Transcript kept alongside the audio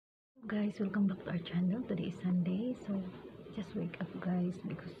Guys, welcome back to our channel. Today is Sunday, so just wake up guys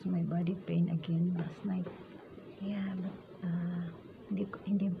because my body pain again last night. Yeah, but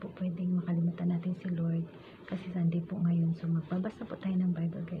hindi po pwedeng makalimutan natin si Lord kasi Sunday po ngayon. So magbabasa po tayo ng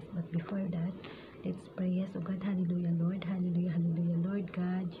Bible guys. But before that, let's pray. Yes, oh God, hallelujah Lord, hallelujah, hallelujah Lord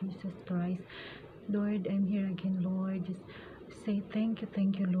God, Jesus Christ. Lord, I'm here again, Lord. Just say thank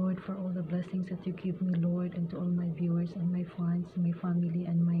you Lord, for all the blessings that you give me, Lord, and to all my viewers and my fans, my family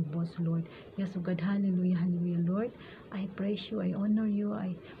and my boss, Lord. Yes, oh God, hallelujah, hallelujah, Lord. I praise you, I honor you,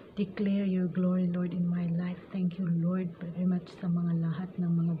 I declare your glory, Lord, in my life. Thank you, Lord, very much sa mga lahat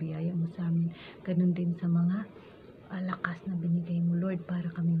ng mga biyaya mo sa amin. Ganun din sa mga lakas na binigay mo, Lord, para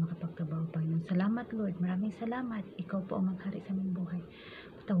kami makapagtrabaho pa yun. Salamat, Lord. Maraming salamat. Ikaw po ang maghari sa aming buhay.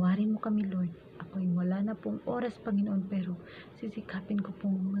 Patawarin mo kami, Lord. Ako'y wala na pong oras, Panginoon, pero sisikapin ko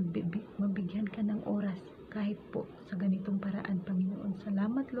pong mabigyan ka ng oras kahit po sa ganitong paraan, Panginoon.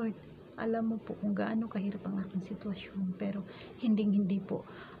 Salamat, Lord. Alam mo po kung gaano kahirap ang aking sitwasyon, pero hindi po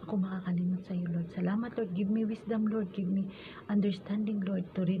ako makakalimot sa iyo, Lord. Salamat, Lord. Give me wisdom, Lord. Give me understanding, Lord,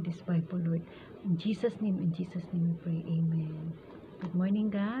 to read this Bible, Lord. In Jesus' name we pray. Amen. Good morning,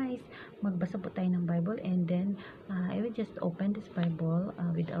 guys. Magbasa po tayo ng Bible and then I will just open this Bible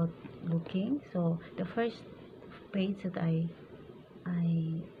without looking. So, the first page that I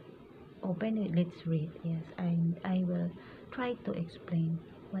open it, let's read. Yes, I will try to explain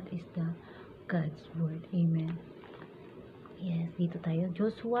what is the God's word. Amen. Yes, dito tayo.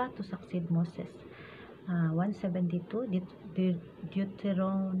 Joshua to succeed Moses. 172,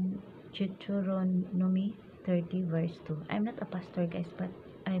 Deuteronomy 30 verse 2. I'm not a pastor guys, but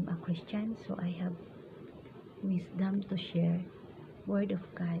I'm a Christian, so I have wisdom to share word of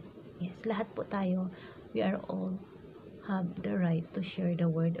God. Yes, lahat po tayo, we are all have the right to share the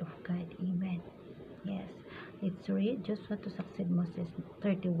word of God. Amen. Yes, let's read Joshua to succeed Moses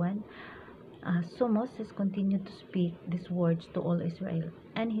 31. So Moses continued to speak these words to all Israel,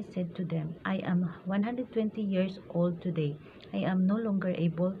 and he said to them, I am 120 years old today. I am no longer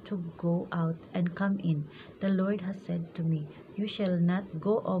able to go out and come in. The Lord has said to me, you shall not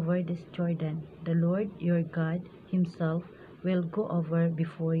go over this Jordan. The Lord your God himself will go over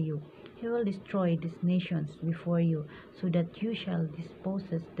before you. He will destroy these nations before you, so that you shall dispose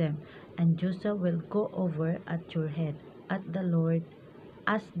them, and Joshua will go over at your head, as the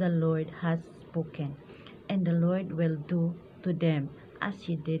Lord has spoken. And the Lord will do to them as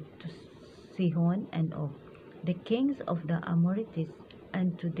he did to Sihon and Og, the kings of the Amorites,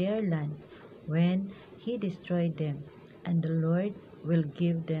 and to their land, when he destroyed them. And the Lord will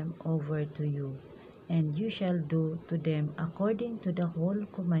give them over to you, and you shall do to them according to the whole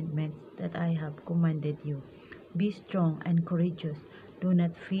commandments that I have commanded you. Be strong and courageous. Do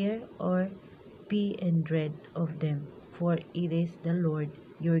not fear or be in dread of them, for it is the Lord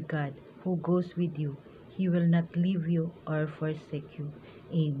your God who goes with you. He will not leave you or forsake you.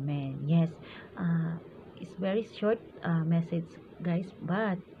 Amen. Yes, it's very short message guys,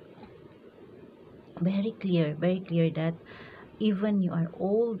 but very clear that even you are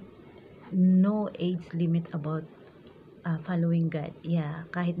old, no age limit about following God. Yeah,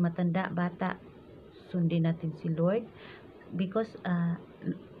 kahit matanda, bata, sundin natin si Lord, because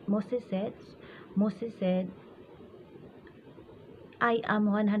Moses said, I am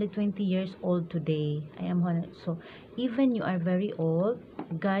 120 years old today. So even you are very old,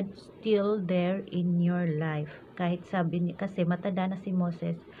 God still there in your life. Kahit sabi niya, kasi matanda na si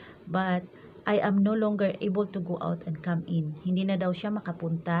Moses, but I am no longer able to go out and come in. Hindi na daw siya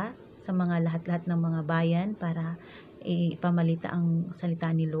makapunta sa mga lahat-lahat ng mga bayan para ipamalita ang salita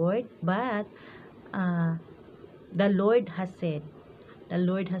ni Lord. But the Lord has said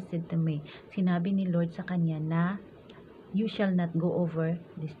to me, sinabi ni Lord sa kanya na you shall not go over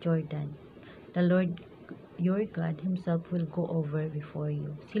this Jordan. The Lord your God himself will go over before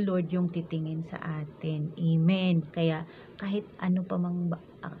you. Si Lord yung titingin sa atin. Amen. Kaya kahit ano pa mang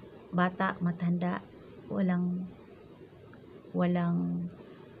bata, matanda, walang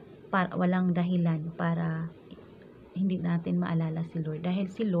dahilan para hindi natin maalala si Lord, dahil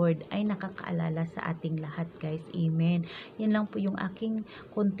si Lord ay nakakaalala sa ating lahat guys. Amen. Yan lang po yung aking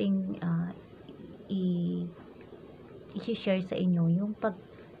konting i-share sa inyo, yung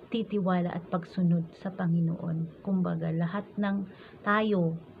pagtitiwala at pagsunod sa Panginoon. Kumbaga, lahat ng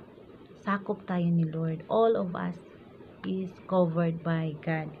tayo, sakop tayo ni Lord. All of us is covered by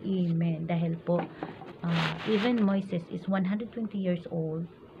God. Amen. Dahil po, even Moses is 120 years old.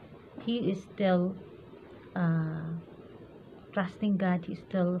 He is still trusting God. He is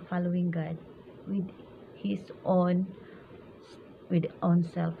still following God with his own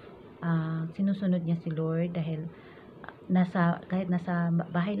self. Sinusunod niya si Lord dahil kahit nasa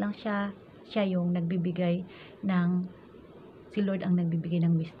bahay lang siya, siya yung nagbibigay ng si Lord ang nagbibigay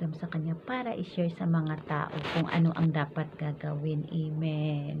ng wisdom sa kanya para i-share sa mga tao kung ano ang dapat gagawin.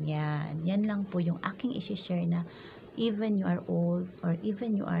 Amen. Yan lang po yung aking i-share na even you are old or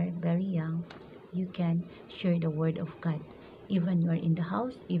even you are very young, you can share the word of God. Even you are in the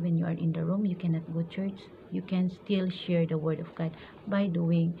house, even you are in the room, you cannot go church, you can still share the word of God by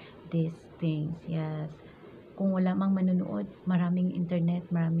doing these things. Yes. Kung wala mang manunood, maraming internet,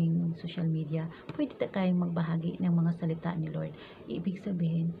 maraming social media, pwede kayong magbahagi ng mga salita ni Lord. Ibig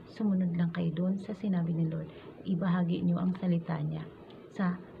sabihin, sumunod lang kayo doon sa sinabi ni Lord. Ibahagi niyo ang salita niya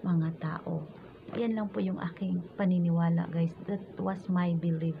sa mga tao. Ayan lang po yung aking paniniwala, guys. That was my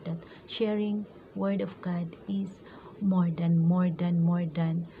belief that sharing word of God is more than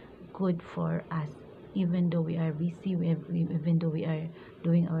good for us. Even though we are busy, even though we are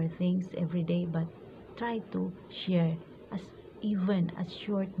doing our things every day, but try to share even a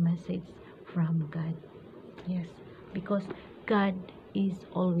short message from God. Yes, because God is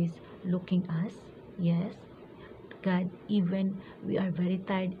always looking us. Yes, God, even we are very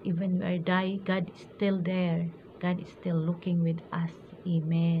tired, even we are dying, God is still there. God is still looking with us.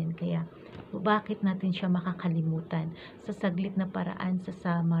 Amen. Kaya bakit natin siya makakalimutan sa saglit na paraan,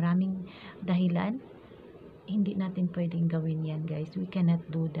 sa maraming dahilan? Hindi natin pwedeng gawin yan, guys. We cannot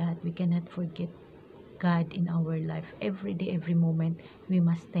do that. We cannot forget God in our life. Every day, every moment, we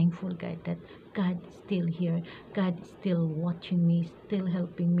must thankful God that God is still here. God is still watching me, still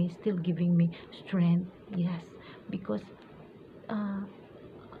helping me, still giving me strength. Yes, because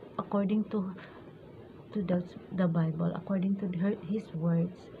according to the Bible, according to His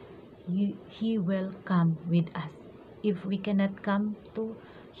words, He will come with us. If we cannot come to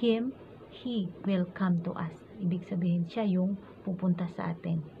Him, He will come to us. Ibig sabihin, siya yung pupunta sa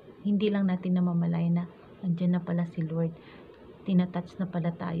atin. Hindi lang natin namamalayan na andyan na pala si Lord, tinatouch na pala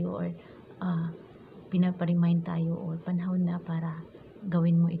tayo, or pinaparimain tayo, or panahon na para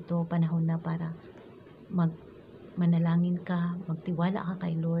gawin mo ito, panahon na para manalangin ka, magtiwala ka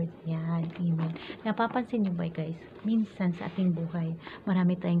kay Lord. Yan, amen. Napapansin nyo ba, guys, minsan sa ating buhay,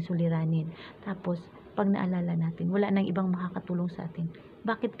 marami tayong suliranin. Tapos, pag naalala natin, wala nang ibang makakatulong sa atin.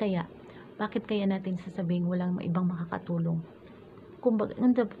 Bakit kaya? Bakit kaya natin sasabihin walang ibang makakatulong? Kumbaga,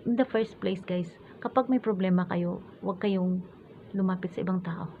 in the first place, guys, kapag may problema kayo, huwag kayong lumapit sa ibang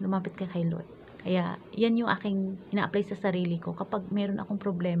tao. Lumapit kayo kay Lord. Kaya, yan yung aking ina-apply sa sarili ko. Kapag meron akong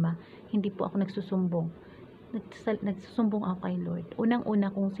problema, hindi po ako nagsusumbong. Nagsusumbong ako kay Lord.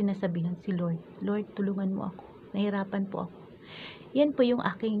 Unang-una kong sinasabihan si Lord, Lord, tulungan mo ako. Nahirapan po ako. Yan po yung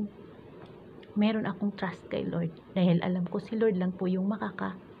meron akong trust kay Lord. Dahil alam ko si Lord lang po yung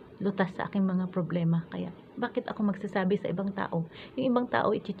makakalutas sa aking mga problema. Kaya, bakit ako magsasabi sa ibang tao? Yung ibang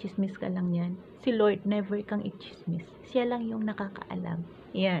tao, ichichismis ka lang yan. Si Lord, never kang ichismis. Siya lang yung nakakaalam.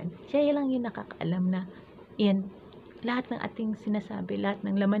 Yan. Siya lang yung nakakaalam na yan. Lahat ng ating sinasabi, lahat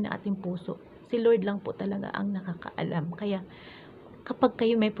ng laman ng ating puso, si Lord lang po talaga ang nakakaalam. Kaya, kapag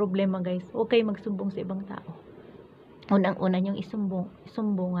kayo may problema, guys, huwag kayo magsumbong sa ibang tao. Unang-una niyong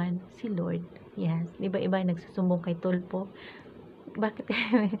isumbungan si Lord. Yes. Diba iba nagsusumbong kay Tulpo? Bakit?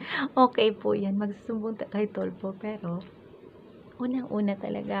 Okay po yan, magsusumbong kay Tulpo, pero unang-una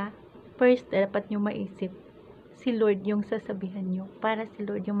talaga, first, dapat nyo maisip, si Lord yung sasabihan nyo, para si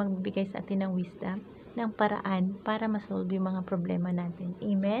Lord yung magbibigay sa atin ng wisdom, ng paraan, para masolve yung mga problema natin.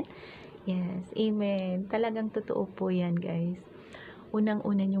 Amen? Yes, amen. Talagang totoo po yan, guys.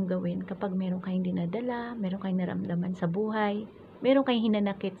 Unang-una nyong gawin, kapag meron kayong dinadala, meron kayong naramdaman sa buhay, meron kayong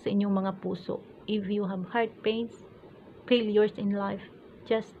hinanakit sa inyong mga puso, if you have heart pains, failures in life,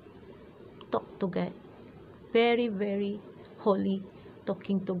 just talk to God. Very, very holy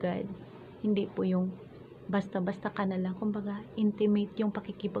talking to God. Hindi po yung basta-basta ka na lang. Kumbaga, intimate yung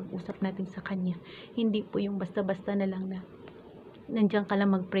pakikipag-usap natin sa Kanya. Hindi po yung basta-basta na lang na nandiyan ka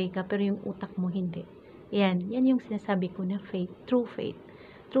lang mag-pray ka, pero yung utak mo hindi. Yan yung sinasabi ko na faith, true faith.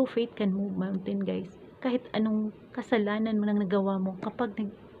 True faith can move mountain, guys. Kahit anong kasalanan mo nang nagawa mo, kapag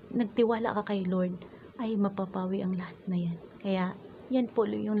nagtiwala ka kay Lord, ay mapapawi ang lahat na yan. Kaya, yan po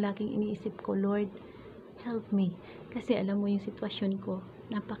yung laging iniisip ko, Lord, help me. Kasi alam mo yung sitwasyon ko,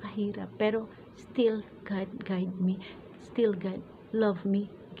 napakahirap. Pero, still, God guide me. Still, God love me.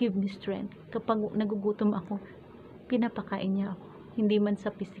 Give me strength. Kapag nagugutom ako, pinapakain niya ako. Hindi man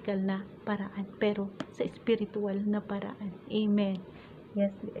sa physical na paraan, pero sa spiritual na paraan. Amen.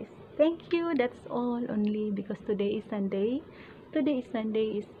 Yes, guys. Thank you. That's all only because today is Sunday. Today is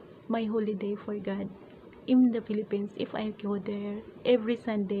Sunday is my holiday for God. In the Philippines, if I go there, every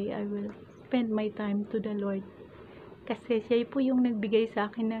Sunday, I will spend my time to the Lord. Kasi siya po yung nagbigay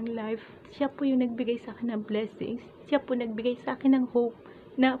sa akin ng life. Siya po yung nagbigay sa akin ng blessings. Siya po nagbigay sa akin ng hope.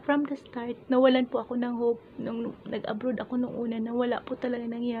 Na from the start, nawalan po ako ng hope. Nung nag-abroad ako nung una, na wala po talaga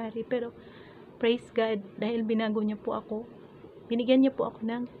nangyari. Pero, praise God, dahil binago niya po ako. Binigyan niya po ako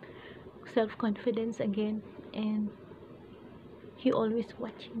ng self-confidence again. And, He always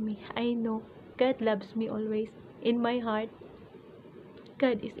watching me. I know, God loves me always. In my heart,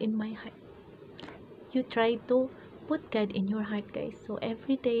 God is in my heart. You try to put God in your heart, guys. So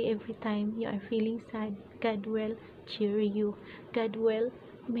every day, every time you are feeling sad, God will cheer you. God will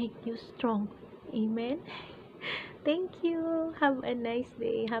make you strong. Amen. Thank you. Have a nice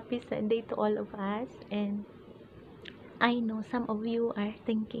day. Happy Sunday to all of us. And I know some of you are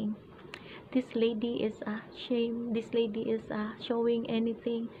thinking, this lady is a shame. This lady is showing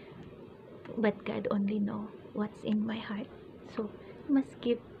anything. But God only know what's in my heart. So, must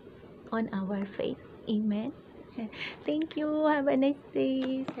keep on our faith. Amen. Thank you. Have a nice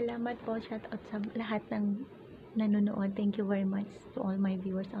day. Salamat po. Shout out sa lahat ng nanonood. Thank you very much to all my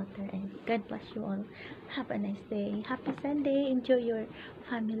viewers out there. And God bless you all. Have a nice day. Happy Sunday. Enjoy your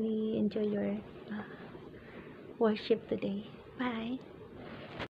family. Enjoy your worship today. Bye.